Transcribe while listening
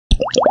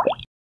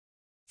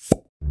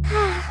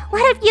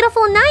what a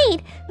beautiful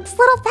night! This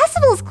little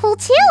festival's cool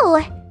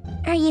too!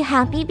 Are you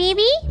happy,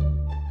 baby?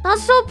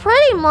 That's so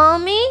pretty,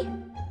 Mommy.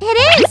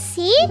 It is,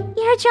 see?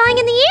 You're drawing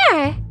in the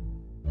air.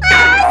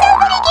 Ah,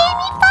 somebody gave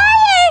me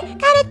fire!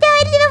 Gotta throw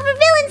it in for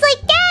villains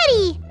like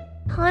Daddy!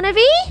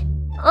 Hanabi?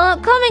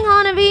 Coming,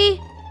 Hanabi.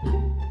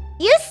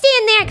 You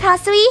stand there,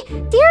 Kasui!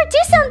 Dear, do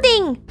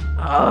something!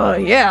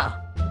 Yeah.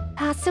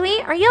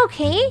 Kasui, are you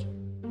okay?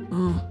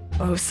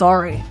 Oh,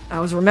 sorry. I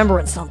was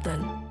remembering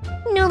something.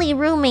 Newly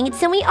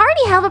roommates, and we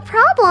already have a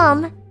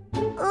problem.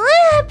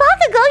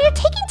 Bakugo, you're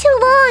taking too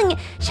long.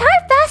 Shower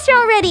faster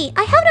already.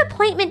 I have an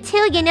appointment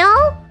too, you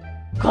know?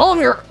 Calm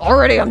your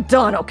already, I'm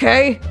done,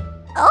 okay?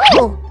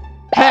 Oh!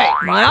 Hey,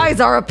 my eyes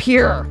are up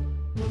here.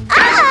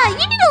 Ah! You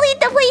need to leave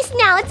the place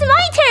now. It's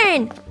my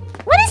turn.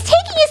 What is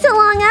taking you so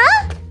long,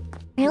 huh?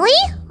 Really?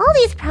 All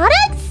these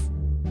products?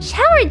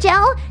 Shower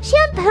gel,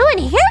 shampoo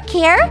and hair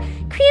care,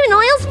 cream and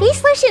oils,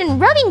 face lotion and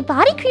rubbing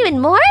body cream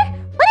and more?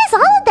 What is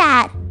all of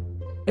that?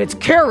 It's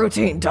care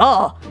routine,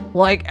 duh.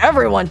 Like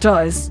everyone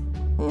does.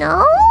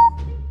 No?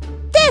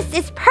 This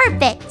is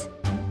perfect.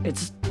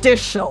 It's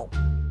dish soap.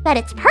 But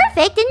it's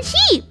perfect and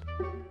cheap.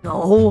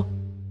 No.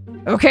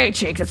 Okay,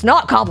 Cheeks, it's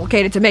not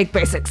complicated to make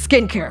basic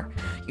skincare.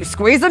 You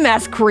squeeze the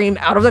mask cream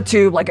out of the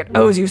tube like it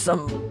owes you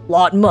some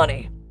lot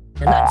money.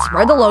 And then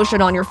spread the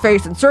lotion on your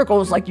face in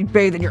circles like you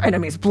bathe in your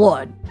enemy's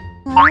blood.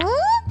 You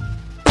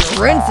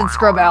rinse and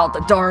scrub out the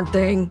darn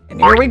thing, and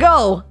here we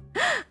go.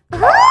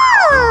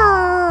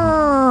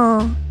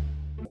 Oh!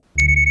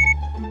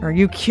 Are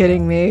you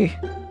kidding me?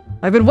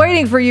 I've been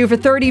waiting for you for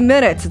 30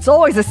 minutes. It's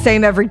always the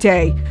same every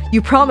day.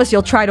 You promise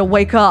you'll try to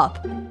wake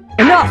up.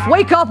 Enough!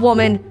 Wake up,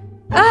 woman!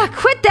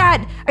 Quit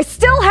that! I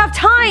still have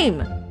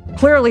time!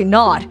 Clearly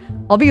not.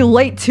 I'll be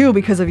late too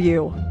because of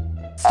you.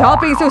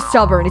 Stop being so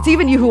stubborn. It's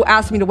even you who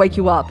asked me to wake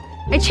you up.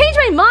 I changed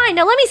my mind.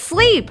 Now let me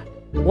sleep.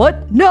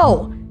 What?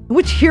 No!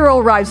 Which hero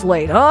arrives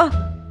late, huh?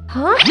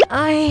 Huh?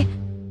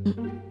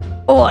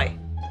 Oi!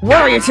 What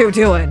are you two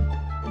doing?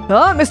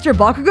 Huh, Mr.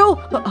 Bakugo?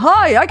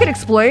 Hi, I can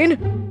explain.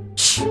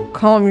 Shh,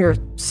 calm your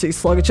sea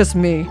slug, it's just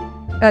me.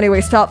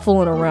 Anyway, stop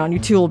fooling around, you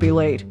two will be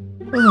late.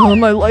 Oh,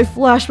 my life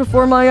flashed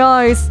before my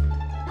eyes.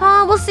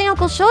 We'll see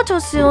Uncle Shoto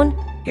soon.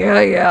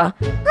 Yeah.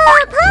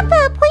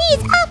 Papa,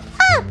 please, up!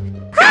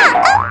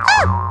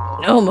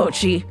 Up! No,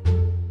 Mochi.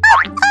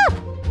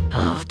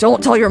 Up!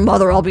 Don't tell your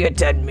mother I'll be a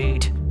dead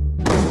meat.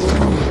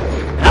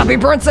 Happy,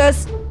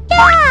 princess?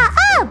 Yeah,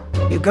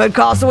 up! You good,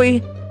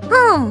 Kasui?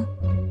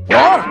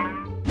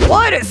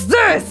 What is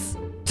this?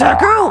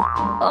 Taku?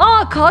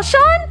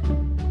 Kashan?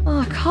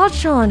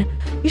 Kashan,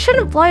 you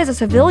shouldn't fly as a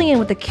civilian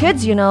with the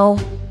kids, you know.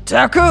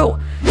 Taku!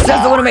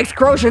 Says the one who makes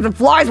groceries and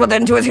flies with it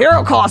into his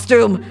hero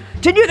costume!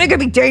 Didn't you think it'd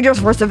be dangerous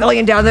for a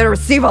civilian down there to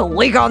receive a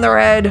leak on their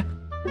head?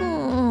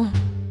 Oi,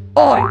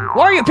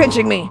 why are you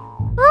pinching me?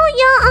 Oh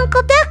yeah,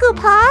 Uncle Deku,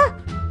 Pa!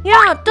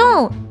 Yeah,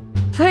 don't!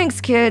 Thanks,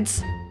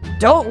 kids.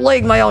 Don't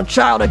league my own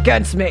child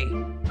against me!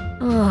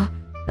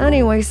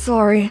 Anyway,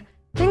 sorry.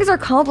 Things are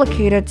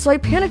complicated, so I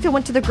panicked and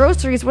went to the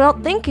groceries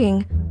without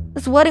thinking.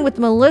 This wedding with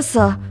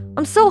Melissa,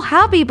 I'm so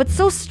happy but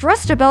so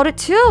stressed about it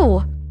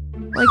too.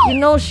 Like, you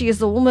know, she is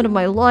the woman of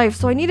my life,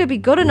 so I need to be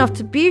good enough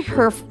to be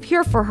here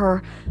for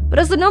her. But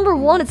as the number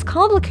one, it's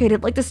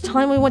complicated. Like this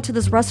time we went to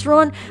this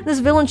restaurant, and this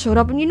villain showed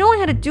up, and you know I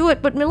had to do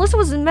it, but Melissa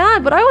wasn't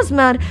mad, but I was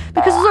mad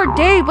because it was our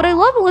day. But I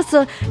love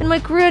Melissa in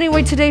my career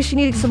anyway. Today she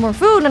needed some more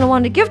food, and I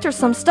wanted to gift her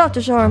some stuff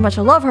to show her how much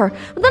I love her.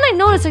 But then I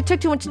noticed I took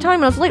too much time,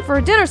 and I was late for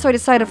her dinner, so I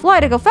decided to fly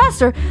to go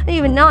faster. And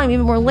even now I'm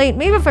even more late.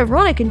 Maybe if I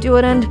run, I can do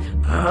it, and...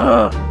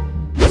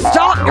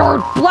 Stop your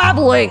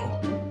blabbling!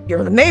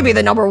 You're maybe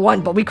the number one,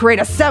 but we create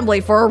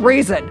assembly for a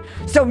reason.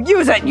 So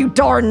use it, you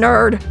darn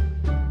nerd!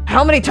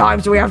 How many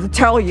times do we have to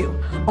tell you?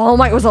 All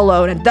Might was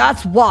alone, and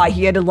that's why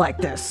he ended like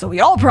this. So we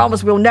all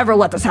promise we'll never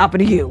let this happen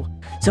to you.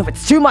 So if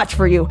it's too much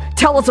for you,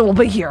 tell us and we'll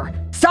be here.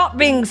 Stop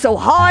being so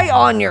high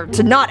on your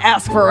to not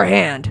ask for a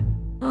hand.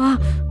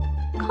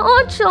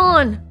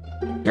 Kanchan!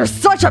 You're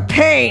such a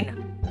pain!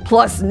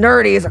 Plus,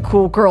 Nerdy is a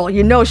cool girl.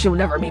 You know she'll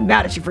never be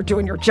mad at you for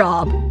doing your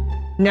job.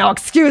 Now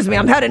excuse me,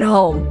 I'm heading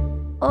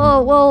home.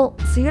 Oh, well,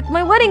 see you at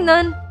my wedding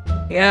then.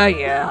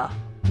 Yeah.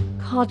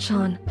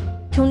 Kanchan,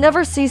 you'll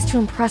never cease to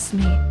impress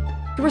me.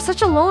 You were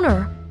such a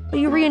loner, but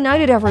you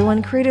reunited everyone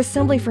and created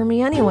assembly for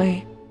me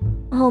anyway.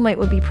 All Might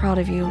would be proud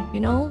of you, you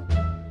know?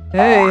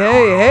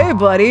 Hey,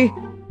 buddy.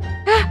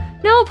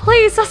 No,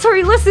 please,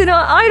 sorry, listen,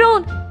 I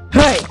don't...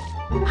 Hey!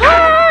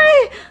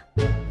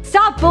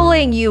 Stop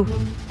bullying you!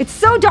 It's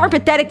so darn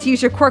pathetic to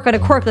use your quirk on a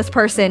quirkless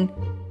person.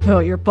 Oh,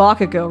 you're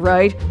Bakugo,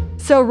 right?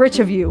 So rich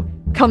of you,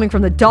 coming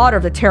from the daughter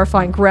of the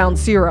terrifying Ground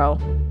Zero.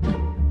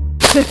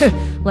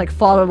 Like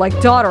father,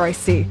 like daughter, I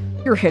see.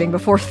 You're hitting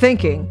before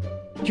thinking.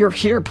 You're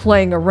here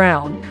playing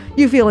around.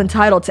 You feel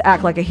entitled to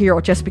act like a hero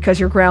just because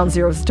you're Ground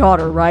Zero's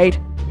daughter, right?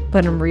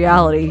 But in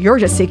reality, you're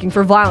just seeking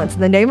for violence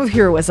in the name of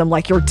heroism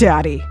like your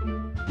daddy.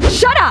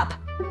 Shut up!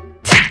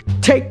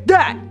 Take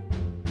that!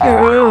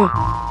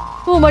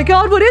 Oh my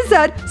god, what is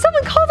that?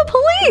 Someone call the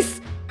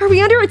police! Are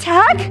we under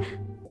attack?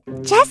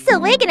 Just a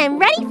wig and I'm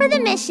ready for the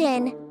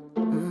mission.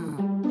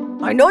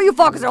 I know you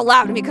fuckers are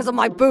laughing at me because of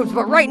my boobs,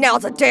 but right now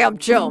it's a damn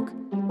joke.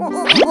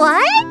 What?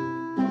 Oi!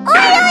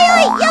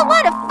 You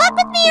wanna fuck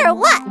with me or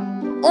what?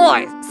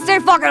 Oi, stay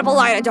fucking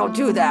polite and don't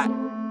do that.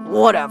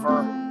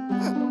 Whatever.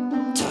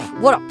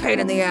 What a pain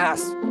in the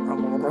ass.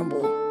 Rumble,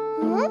 rumble.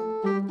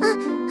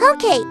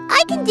 Okay,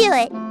 I can do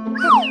it.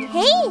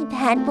 Hey,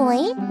 bad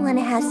boy,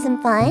 wanna have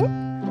some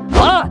fun?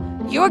 Huh?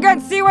 You again,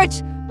 Sea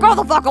Witch? Go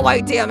the fuck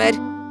away, damn it.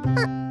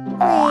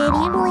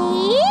 Lady,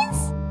 please?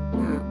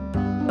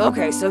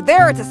 Okay, so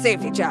there it's a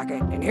safety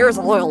jacket, and here's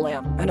a oil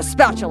lamp and a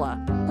spatula.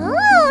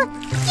 Oh,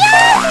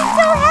 yes! I'm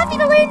so happy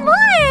to learn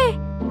more!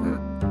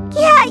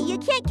 Yeah, you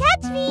can't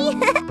catch me!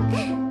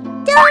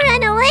 Don't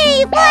run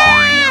away!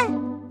 Ah!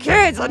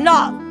 Kids,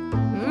 enough!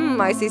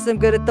 I see some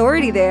good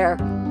authority there.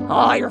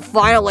 Oh, you're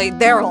finally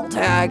there, old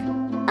hag.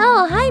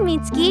 Oh, hi,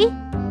 Mitsuki.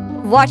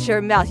 Watch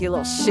your mouth, you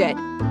little shit.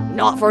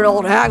 Not for an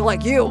old hag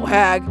like you,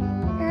 hag.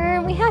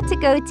 We have to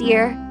go,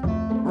 dear.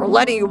 We're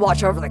letting you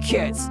watch over the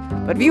kids,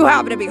 but if you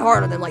happen to be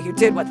hard on them like you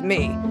did with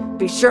me,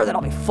 be sure that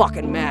I'll be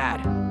fucking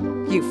mad.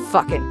 You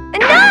fucking...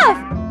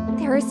 Enough!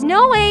 There is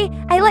no way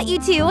I let you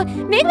two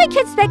make my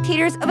kids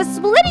spectators of a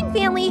splitting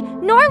family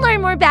nor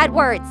learn more bad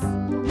words.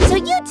 So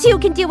you two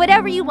can do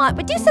whatever you want,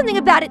 but do something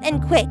about it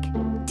and quick.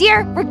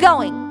 Dear, we're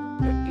going.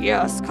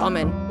 Yes,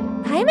 coming.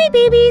 Hi, my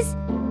babies.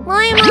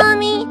 Hi,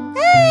 Mommy.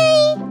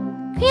 Hi.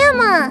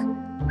 Grandma.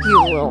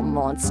 You little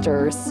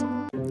monsters.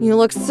 You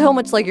look so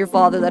much like your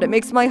father that it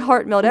makes my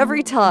heart melt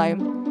every time.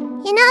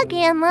 You know,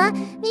 Grandma,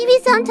 maybe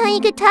sometime you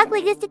could talk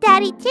like this to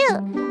Daddy, too.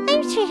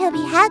 I'm sure he'll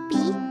be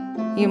happy.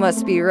 You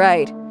must be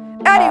right.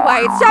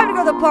 Anyway, it's time to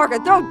go to the park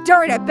and throw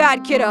dirt at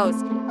bad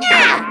kiddos.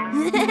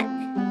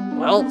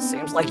 Well,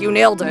 seems like you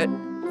nailed it.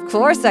 Of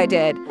course I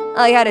did.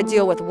 I had to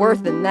deal with worse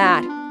than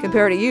that.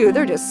 Compared to you,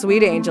 they're just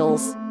sweet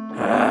angels.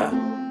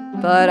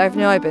 But I've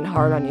been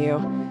hard on you.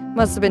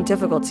 Must have been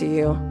difficult to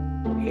you.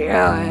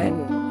 Yeah,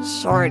 and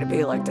sorry to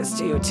be like this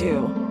to you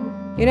too.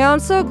 You know, I'm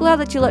so glad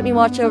that you let me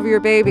watch over your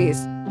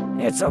babies.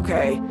 It's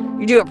okay.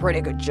 You do a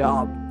pretty good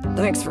job.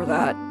 Thanks for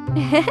that.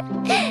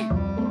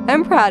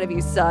 I'm proud of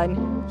you,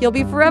 son. You'll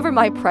be forever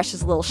my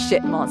precious little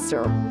shit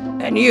monster.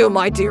 And you,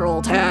 my dear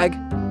old hag.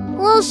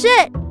 Little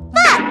shit.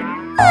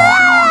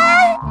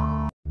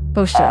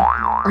 Bosha,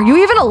 are you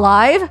even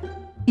alive?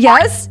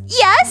 Yes?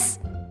 Yes?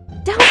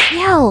 Don't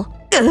yell.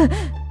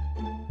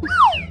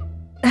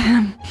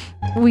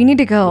 We need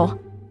to go.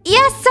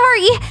 Yes,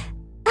 sorry.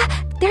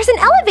 There's an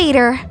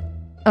elevator.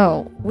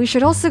 Oh, we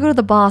should also go to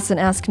the boss and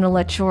ask him to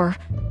let your...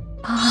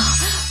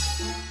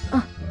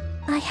 I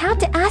have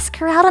to ask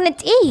her out on a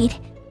date.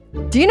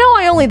 Do you know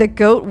why only the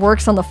goat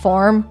works on the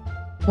farm?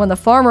 When the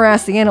farmer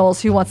asked the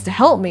animals who wants to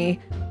help me,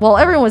 well,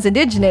 everyone was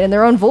indignant in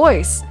their own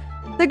voice.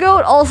 The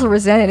goat also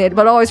resented it,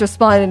 but always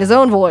responded in his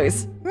own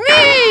voice.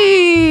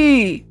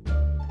 Me!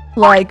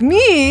 Like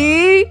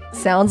me!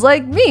 Sounds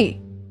like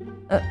me.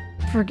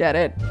 Forget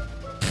it.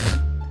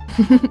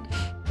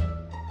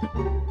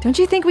 Don't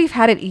you think we've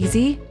had it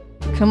easy?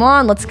 Come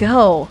on, let's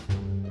go.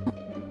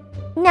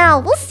 Now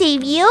we'll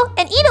save you,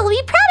 and Ida will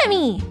be proud of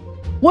me.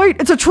 Wait,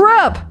 it's a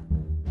trap!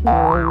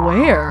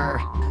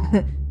 Where?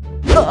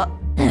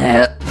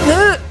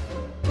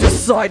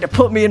 Decide to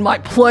put me in my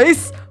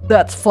place?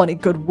 That's funny,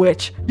 good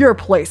witch. Your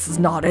place is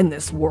not in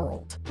this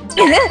world.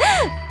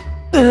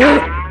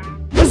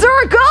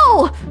 Azura,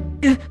 go!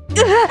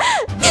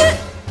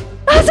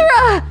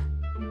 Azura!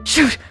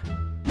 Shoot!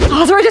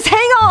 Azura, just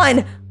hang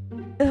on!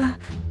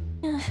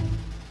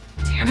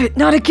 Damn it,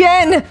 not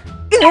again!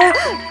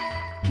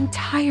 I'm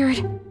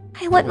tired.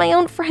 I let my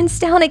own friends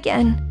down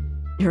again.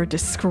 You're a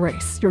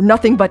disgrace. You're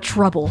nothing but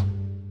trouble.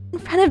 In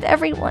front of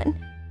everyone.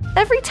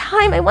 Every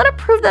time I want to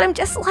prove that I'm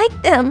just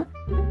like them.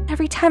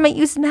 Every time I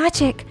use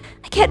magic,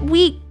 I get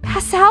weak,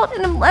 pass out,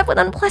 and I'm left with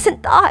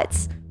unpleasant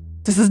thoughts.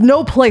 This is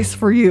no place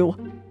for you.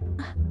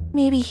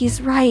 Maybe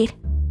he's right.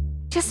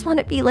 Just want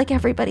to be like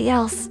everybody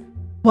else.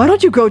 Why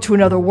don't you go to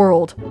another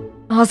world?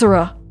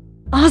 Azura!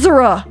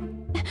 Azura!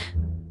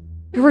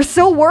 You were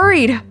so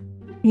worried. You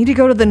need to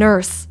go to the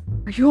nurse.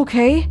 Are you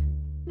okay?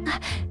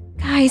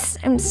 Guys,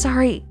 I'm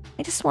sorry.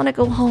 I just want to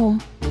go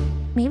home.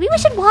 Maybe we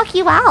should walk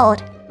you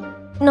out.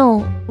 No.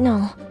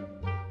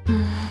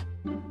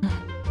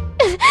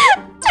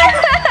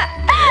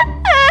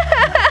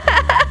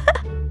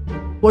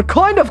 What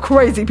kind of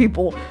crazy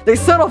people? They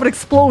set off an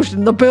explosion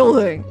in the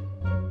building.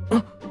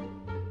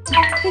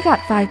 We got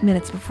 5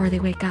 minutes before they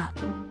wake up.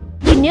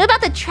 You knew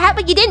about the trap,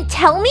 but you didn't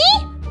tell me?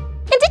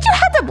 And did you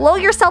have to blow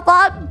yourself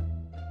up?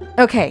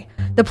 Okay,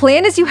 the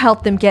plan is you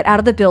help them get out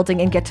of the building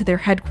and get to their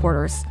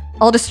headquarters.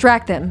 I'll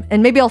distract them,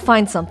 and maybe I'll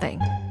find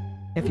something.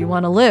 If you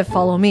want to live,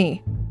 follow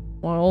me.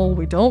 Well,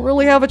 we don't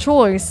really have a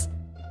choice.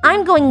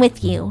 I'm going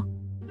with you.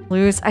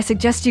 Luz, I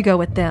suggest you go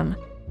with them.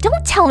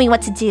 Don't tell me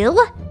what to do.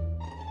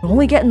 You'll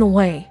only get in the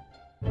way.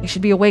 They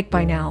should be awake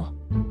by now.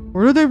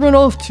 Where did they run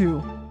off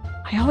to?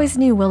 I always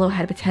knew Willow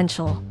had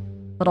potential,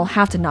 but I'll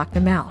have to knock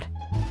them out.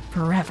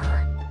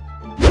 Forever.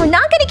 We're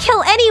not gonna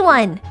kill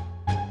anyone!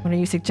 What are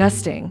you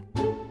suggesting?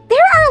 There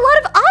are a lot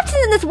of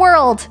options in this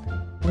world!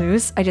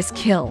 Luz, I just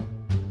kill.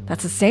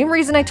 That's the same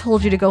reason I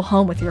told you to go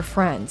home with your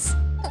friends.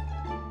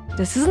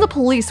 This isn't the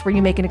police where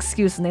you make an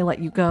excuse and they let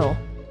you go.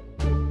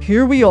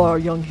 Here we are,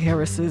 young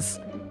Harrises.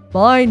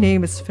 My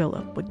name is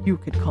Philip, but you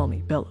could call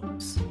me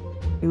Bellows.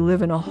 We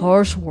live in a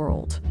harsh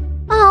world.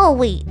 Oh,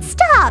 wait.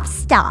 Stop.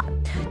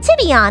 To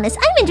be honest,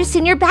 I'm interested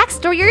in your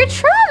backstory or your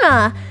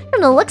trauma.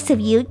 From the looks of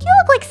you, you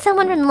look like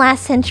someone from the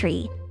last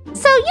century.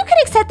 So you can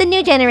accept the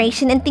new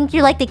generation and think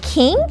you're like the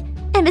king?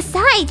 And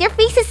besides, your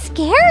face is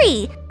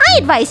scary. I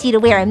advise you to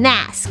wear a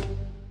mask.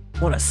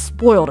 What a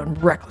spoiled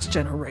and reckless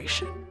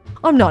generation.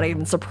 I'm not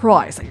even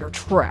surprised that you're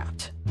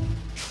trapped.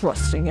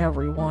 Trusting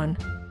everyone.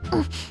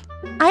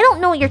 I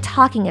don't know what you're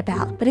talking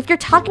about, but if you're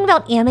talking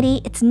about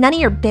Amity, it's none of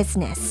your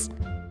business.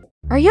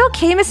 Are you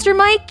okay, Mr.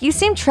 Mike? You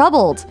seem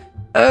troubled.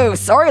 Oh,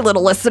 sorry,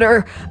 little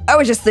listener. I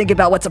was just thinking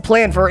about what to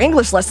plan for our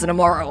English lesson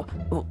tomorrow.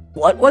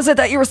 What was it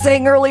that you were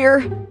saying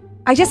earlier?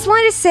 I just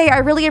wanted to say I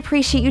really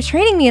appreciate you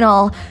training me and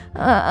all.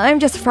 I'm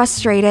just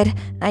frustrated,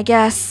 I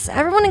guess.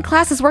 Everyone in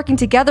class is working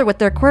together with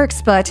their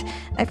quirks, but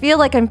I feel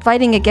like I'm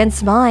fighting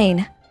against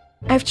mine.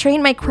 I've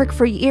trained my quirk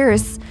for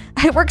years.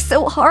 I worked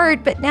so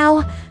hard, but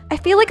now I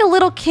feel like a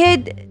little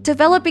kid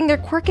developing their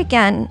quirk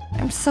again.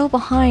 I'm so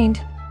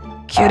behind.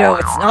 Kiddo,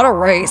 it's not a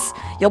race.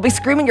 You'll be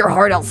screaming your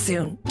heart out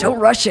soon. Don't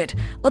rush it.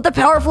 Let the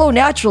power flow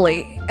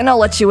naturally. And I'll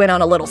let you in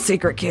on a little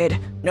secret, kid.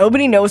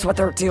 Nobody knows what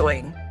they're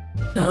doing.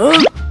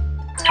 Huh?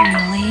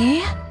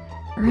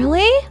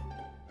 Really?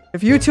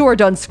 If you two are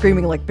done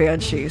screaming like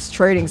banshees,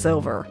 training's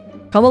over.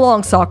 Come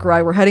along,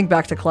 Sakurai. We're heading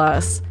back to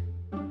class.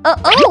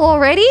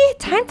 Already?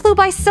 Time flew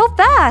by so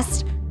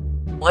fast.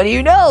 What do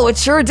you know? It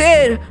sure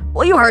did.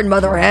 Well, you heard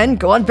Mother Hen.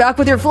 Go on back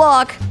with your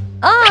flock.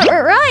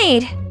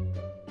 Right.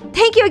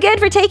 Thank you again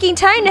for taking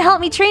time to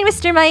help me train,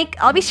 Mr. Mike.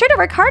 I'll be sure to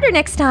work harder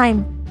next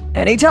time.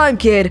 Anytime,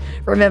 kid.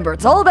 Remember,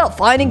 it's all about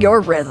finding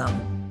your rhythm.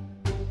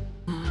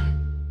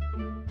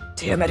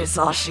 Damn it,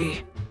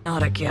 Hisashi.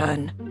 Not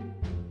again.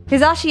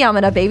 Hisashi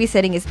Yamada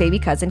babysitting his baby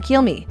cousin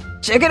Kiyomi.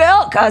 Check it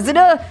out,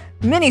 Kazuna!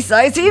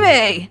 Mini-sized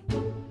Hime!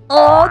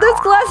 Oh, those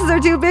glasses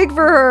are too big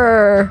for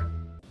her!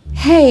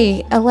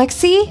 Hey,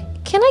 Alexi,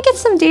 can I get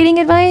some dating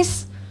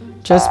advice?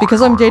 Just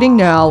because I'm dating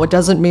now, it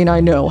doesn't mean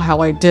I know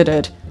how I did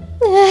it.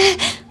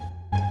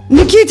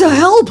 Nikita,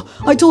 help!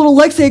 I told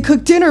Alexei I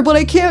cooked dinner, but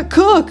I can't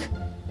cook!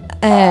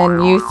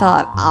 And you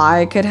thought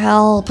I could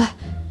help?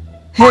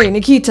 Hey,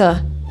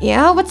 Nikita.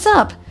 Yeah, what's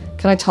up?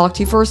 Can I talk to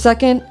you for a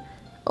second?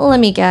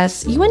 Let me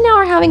guess, you and now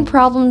are having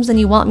problems and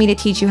you want me to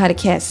teach you how to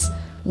kiss.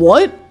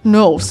 What?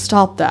 No,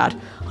 stop that.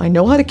 I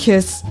know how to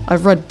kiss.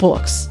 I've read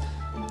books.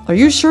 Are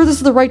you sure this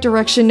is the right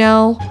direction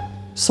now?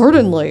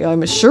 Certainly,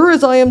 I'm as sure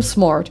as I am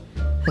smart.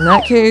 In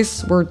that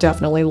case, we're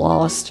definitely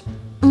lost.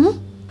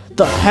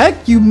 The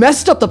heck? You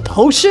messed up the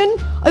potion?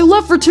 I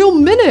left for 2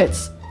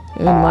 minutes!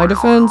 In my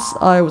defense,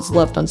 I was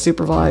left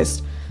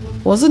unsupervised.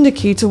 Wasn't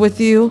Nikita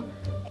with you?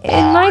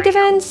 In my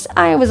defense,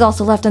 I was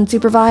also left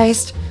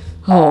unsupervised.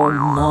 Oh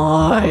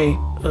my.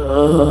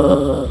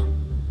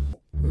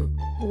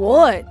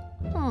 What?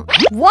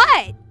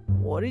 What?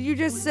 What did you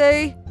just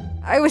say?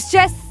 I was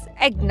just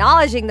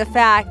acknowledging the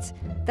fact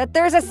that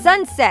there's a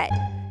sunset.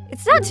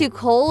 It's not too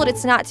cold,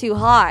 it's not too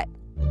hot.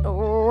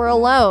 We're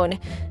alone.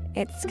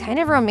 It's kind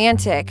of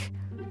romantic.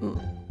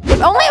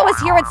 If only I was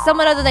here with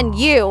someone other than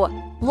you.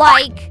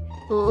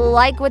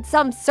 Like with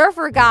some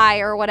surfer guy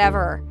or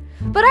whatever.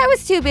 But I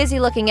was too busy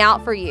looking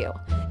out for you.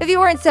 If you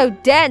weren't so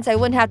dense, I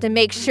wouldn't have to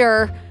make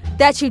sure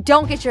that you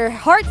don't get your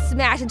heart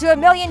smashed into a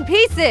million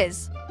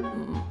pieces.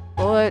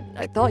 But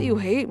I thought you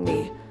hate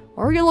me.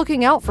 Why are you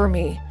looking out for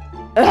me?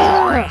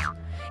 Ugh.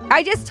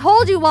 I just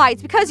told you why.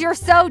 It's because you're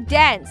so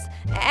dense.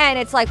 And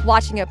it's like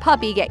watching a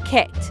puppy get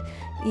kicked.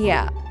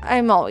 Yeah,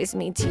 I'm always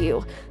mean to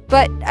you.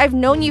 But I've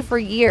known you for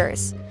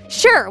years.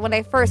 Sure, when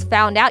I first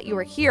found out you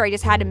were here, I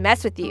just had to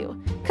mess with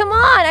you. Come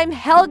on, I'm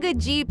Helga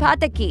G.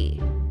 Pataki.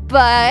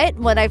 But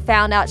when I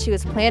found out she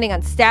was planning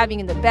on stabbing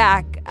in the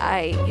back,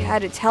 I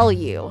had to tell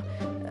you.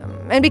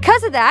 And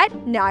because of that,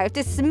 now I have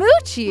to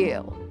smooch you.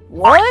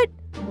 What?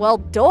 Well,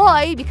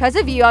 doy, because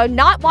of you, I'm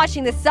not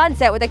watching the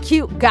sunset with a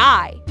cute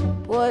guy.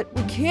 But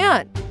we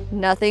can't.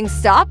 Nothing's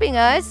stopping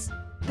us.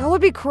 That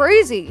would be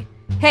crazy.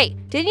 Hey,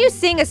 didn't you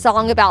sing a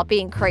song about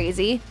being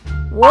crazy?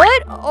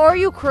 What? Are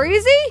you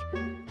crazy?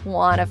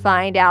 Want to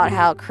find out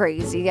how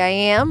crazy I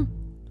am?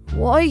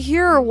 Why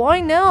here?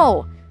 Why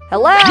now?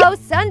 Hello,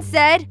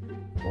 sunset.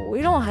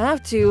 We don't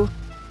have to.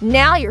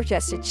 Now you're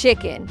just a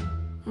chicken.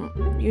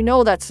 You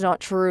know that's not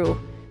true.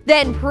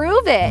 Then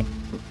prove it.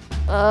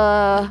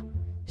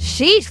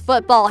 Sheesh,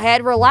 football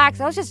head, relax.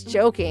 I was just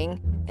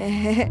joking.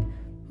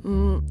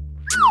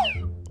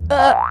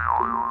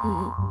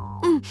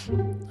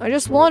 I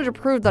just wanted to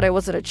prove that I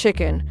wasn't a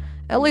chicken.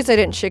 At least I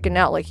didn't chicken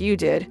out like you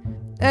did.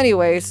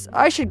 Anyways,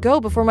 I should go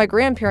before my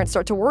grandparents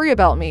start to worry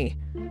about me.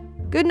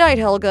 Good night,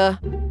 Helga.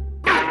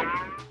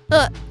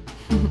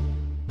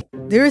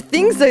 There are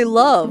things I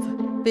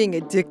love. Being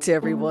a dick to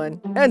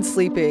everyone, and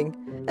sleeping,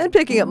 and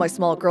picking up my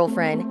small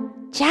girlfriend.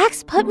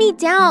 Jax, put me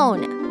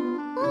down.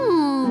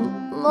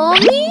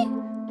 Mommy?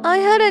 I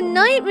had a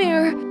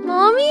nightmare.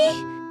 Mommy?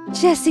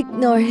 Just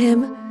ignore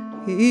him.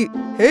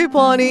 Hey,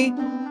 Pawnee.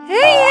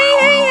 Hey.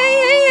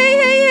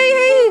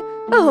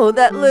 Oh,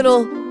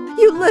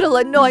 you little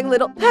annoying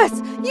little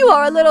pest. You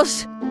are a little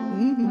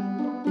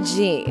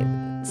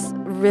jeans.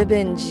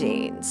 Ribbon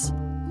jeans.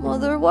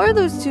 Mother, what are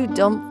those two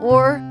dumb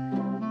for?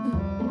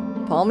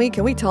 Palmy,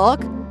 can we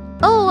talk?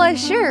 Oh,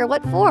 sure.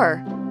 What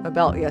for?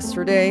 About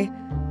yesterday.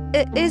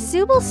 Is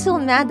Zubul still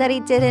mad that he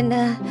didn't,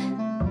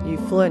 You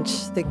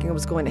flinched, thinking I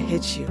was going to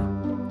hit you.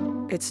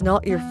 It's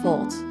not your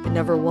fault. It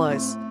never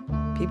was.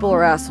 People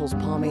are assholes,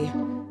 Palmy.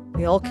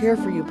 We all care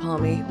for you,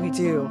 Palmy. We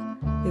do.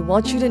 We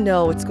want you to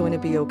know it's going to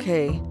be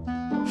okay.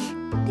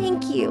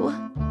 Thank you.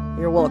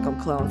 You're welcome,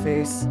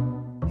 Clownface.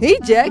 Hey,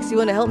 Jax, you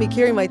want to help me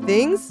carry my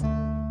things?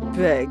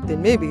 Beg,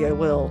 then maybe I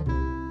will.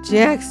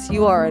 Jax,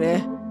 you aren't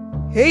it.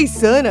 Hey,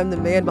 son, I'm the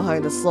man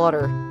behind the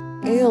slaughter.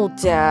 Ew,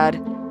 Dad.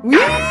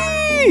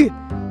 Whee!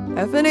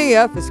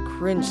 FNAF is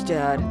cringe,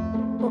 Dad.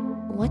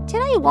 What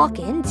did I walk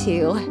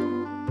into?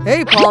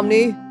 Hey,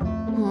 Pomni.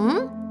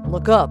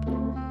 Look up.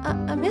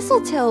 A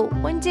mistletoe.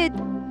 When did...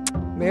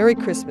 Merry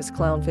Christmas,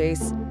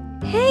 Clownface.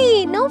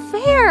 Hey, no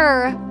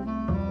fair.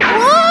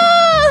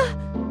 Ah!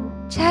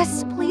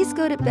 Jess, please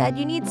go to bed.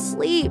 You need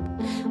sleep.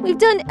 We've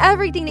done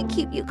everything to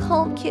keep you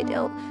calm,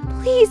 kiddo.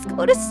 Please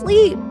go to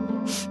sleep.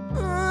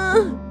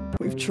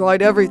 We've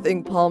tried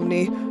everything,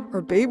 Pomni.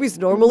 Are babies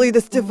normally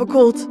this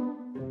difficult?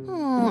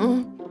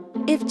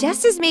 If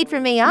Jess is made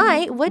from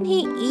AI, wouldn't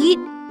he eat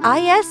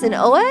IS and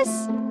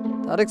OS?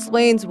 That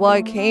explains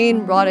why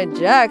Kane brought in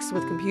Jax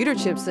with computer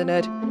chips in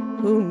it.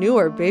 Who knew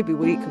our baby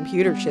would eat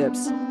computer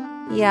chips?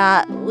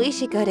 Yeah, we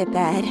should go to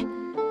bed.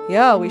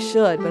 Yeah, we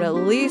should, but at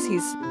least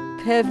he's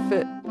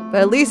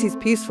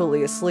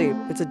peacefully asleep.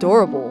 It's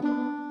adorable.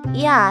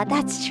 Yeah,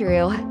 that's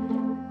true.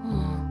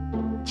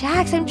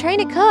 Jax, I'm trying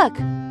to cook.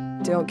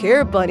 Don't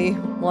care, Bunny.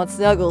 Want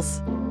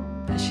snuggles.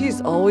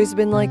 She's always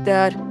been like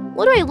that.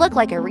 What do I look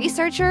like, a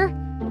researcher?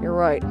 You're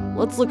right.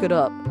 Let's look it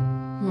up.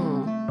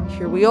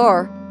 Here we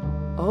are.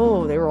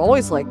 Oh, they were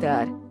always like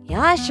that.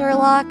 Yeah,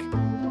 Sherlock.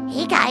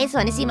 Hey guys,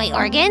 want to see my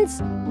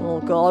organs? Oh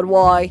God,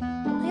 why?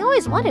 I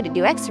always wanted to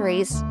do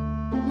x-rays.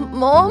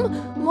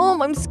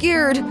 Mom, I'm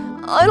scared.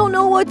 I don't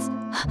know what's...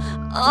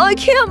 I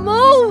can't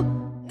move!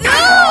 No, it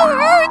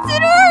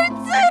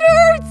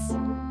hurts!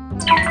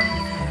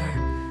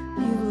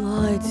 You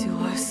lied to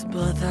us,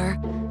 Mother.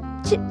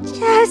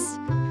 Jess!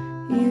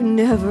 You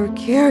never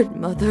cared,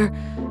 Mother.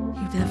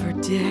 You never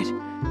did.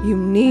 You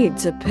need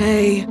to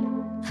pay.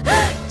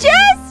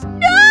 Jess,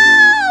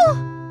 no!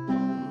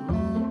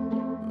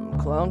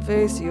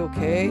 Clownface, you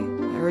okay?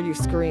 I heard you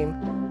scream.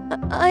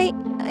 I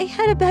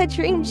had a bad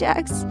dream,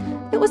 Jax.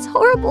 It was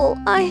horrible.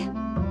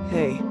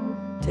 Hey,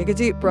 take a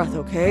deep breath,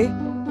 okay?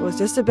 It was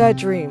just a bad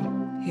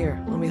dream. Here,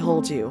 let me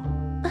hold you.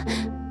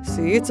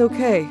 See, it's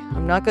okay.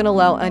 I'm not gonna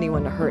allow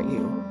anyone to hurt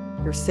you.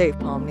 You're safe,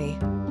 Pomni.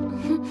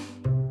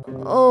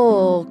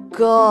 Oh,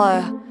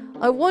 God.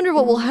 I wonder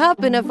what will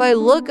happen if I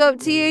look up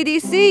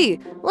TADC.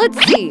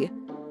 Let's see.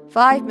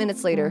 5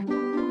 minutes later.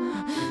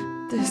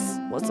 This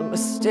was a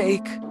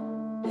mistake.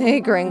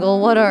 Hey,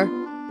 Gringle, what are...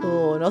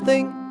 Oh,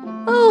 nothing?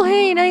 Oh,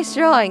 hey, nice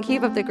drawing.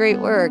 Keep up the great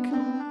work.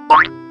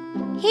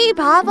 Hey,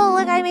 Papa,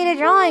 look, I made a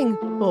drawing.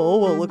 Oh,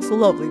 well, it looks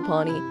lovely,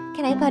 Pawnee.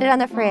 Can I put it on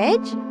the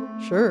fridge?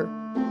 Sure.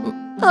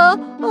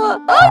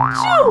 Achoo!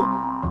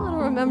 I don't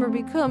remember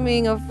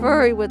becoming a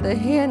furry with a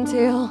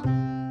handtail.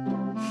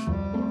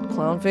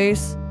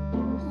 Clownface?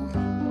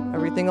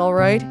 Everything all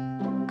right?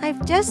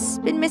 I've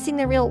just been missing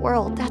the real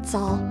world, that's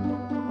all.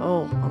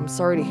 Oh, I'm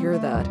sorry to hear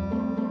that.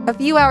 A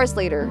few hours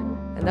later,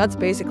 and that's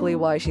basically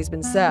why she's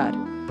been sad.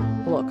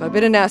 Look, I've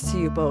been an ass to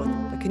you both,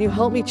 but can you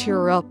help me cheer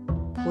her up,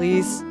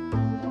 please?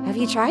 Have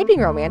you tried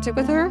being romantic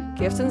with her?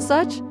 Gifts and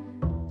such?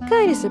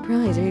 Kinda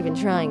surprised you're even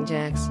trying,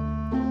 Jax.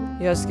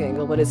 Yes,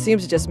 Gangle, but it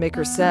seems to just make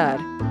her sad.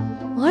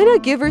 Why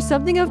not give her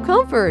something of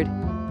comfort?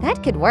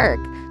 That could work.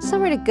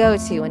 Somewhere to go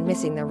to when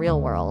missing the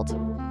real world.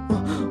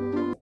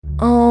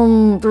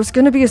 There's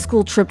gonna be a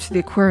school trip to the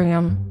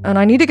aquarium, and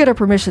I need to get a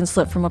permission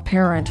slip from a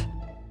parent.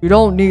 You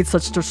don't need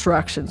such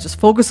distractions, just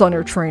focus on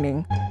your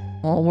training.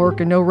 All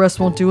work and no rest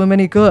won't do him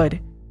any good.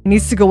 He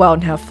needs to go out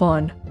and have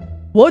fun.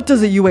 What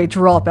does a UA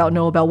dropout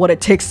know about what it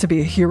takes to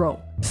be a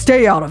hero?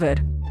 Stay out of it.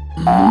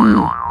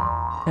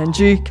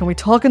 NG, can we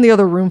talk in the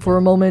other room for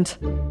a moment?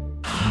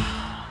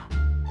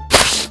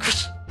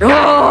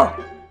 I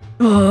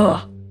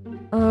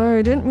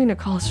didn't mean to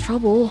cause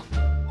trouble.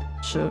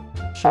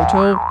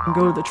 Shoto, and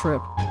go to the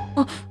trip.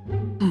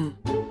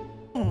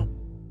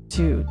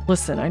 Dude,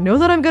 listen, I know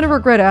that I'm gonna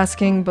regret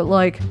asking, but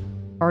like,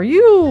 are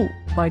you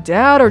my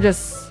dad or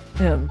just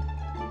him?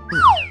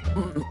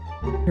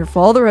 Your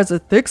father has a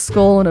thick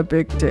skull and a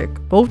big dick.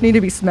 Both need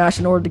to be smashed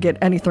in order to get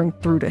anything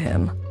through to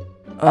him.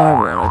 I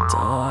wanna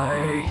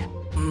die.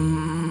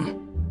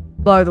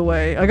 By the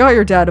way, I got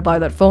your dad to buy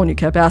that phone you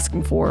kept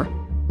asking for.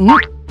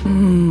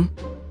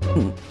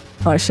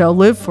 I shall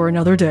live for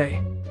another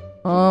day.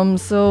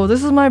 So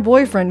this is my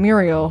boyfriend,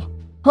 Mirio.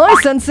 Hi,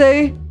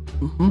 Sensei!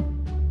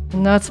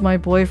 And that's my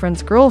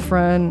boyfriend's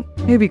girlfriend,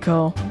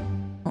 Hibiko.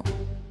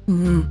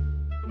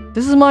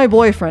 This is my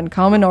boyfriend,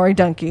 Kaminari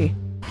Denki.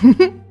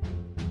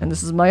 And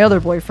this is my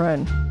other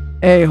boyfriend,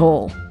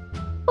 A-Hole.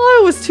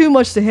 I was too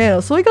much to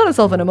handle, so he got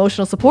himself an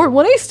emotional support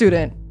 1A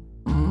student.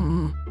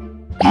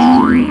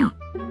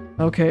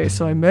 Okay,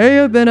 so I may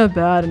have been a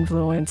bad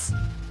influence.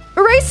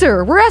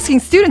 Eraser, we're asking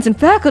students and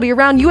faculty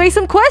around UA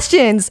some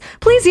questions.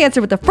 Please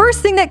answer with the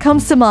first thing that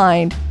comes to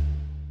mind.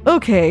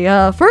 Okay,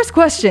 first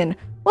question.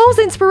 What was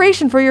the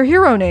inspiration for your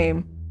hero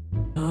name?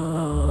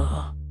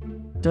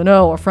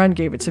 Dunno, a friend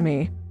gave it to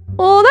me.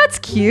 Oh, that's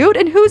cute.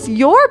 And who's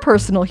your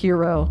personal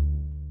hero?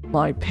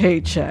 My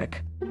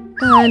paycheck.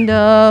 And,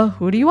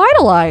 who do you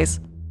idolize?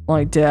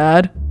 My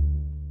dad.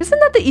 Isn't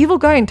that the evil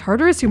guy in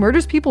Tartarus who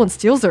murders people and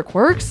steals their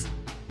quirks?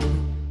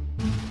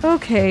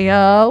 Okay,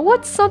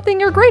 what's something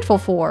you're grateful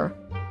for?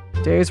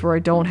 Days where I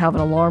don't have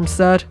an alarm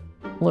set.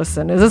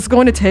 Listen, is this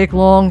going to take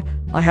long?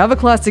 I have a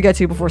class to get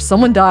to before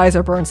someone dies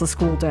or burns the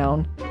school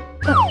down.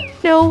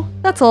 No,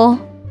 that's all.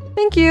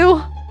 Thank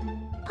you.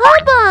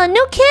 Papa,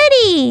 no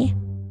kitty!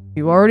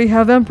 You already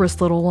have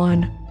Empress, little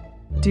one.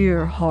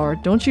 Dear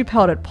heart, don't you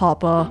pout at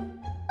Papa.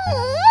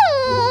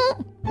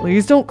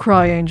 Please don't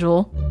cry,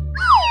 Angel.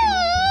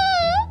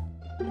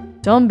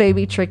 Dumb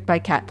baby tricked by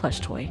cat plush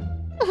toy.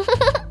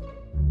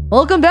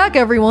 Welcome back,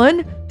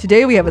 everyone!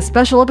 Today we have a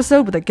special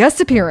episode with a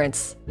guest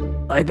appearance.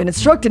 I've been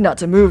instructed not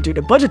to move due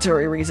to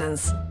budgetary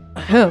reasons.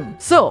 Ahem.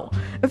 So,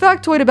 a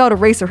factoid about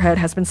Eraserhead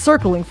has been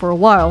circling for a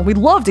while. We'd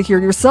love to hear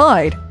your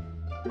side.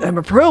 I'm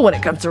a pro when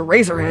it comes to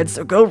Eraserhead,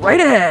 so go right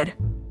ahead.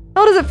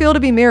 How does it feel to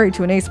be married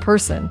to an ace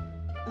person?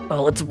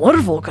 Well, it's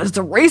wonderful because it's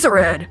a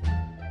Eraserhead.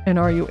 And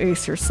are you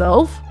ace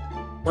yourself?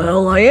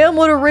 Well, I am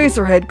what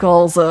Eraserhead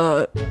calls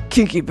a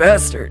kinky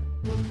bastard.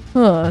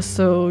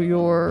 So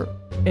you're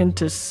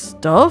into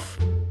stuff?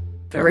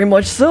 Very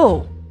much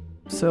so.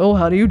 So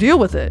how do you deal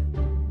with it?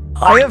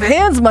 I have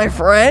hands, my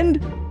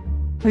friend!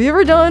 Have you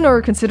ever done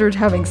or considered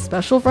having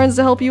special friends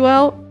to help you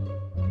out?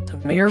 The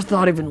mere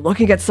thought of even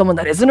looking at someone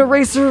that isn't a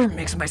racer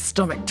makes my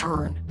stomach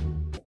turn.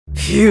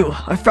 Phew,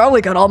 I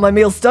finally got all my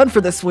meals done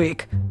for this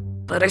week.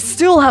 But I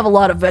still have a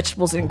lot of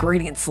vegetables and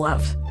ingredients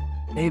left.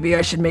 Maybe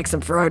I should make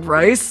some fried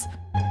rice?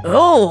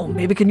 Oh,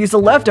 maybe I can use the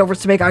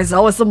leftovers to make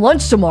Aizawa some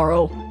lunch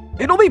tomorrow.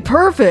 It'll be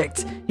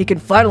perfect! He can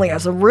finally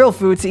have some real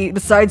food to eat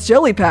besides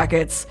jelly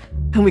packets.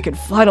 And we can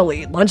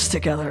finally eat lunch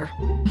together.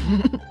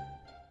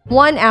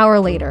 1 hour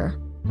later.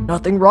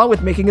 Nothing wrong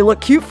with making it look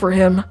cute for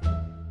him.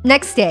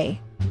 Next day.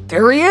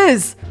 There he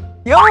is!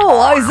 Yo,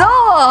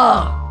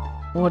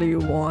 Aizawa! What do you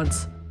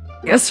want?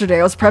 Yesterday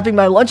I was prepping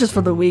my lunches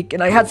for the week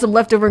and I had some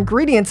leftover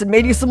ingredients and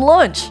made you some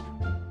lunch.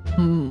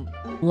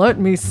 Let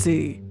me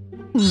see.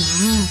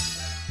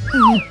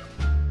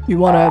 You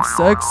wanna have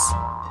sex?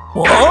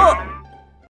 What?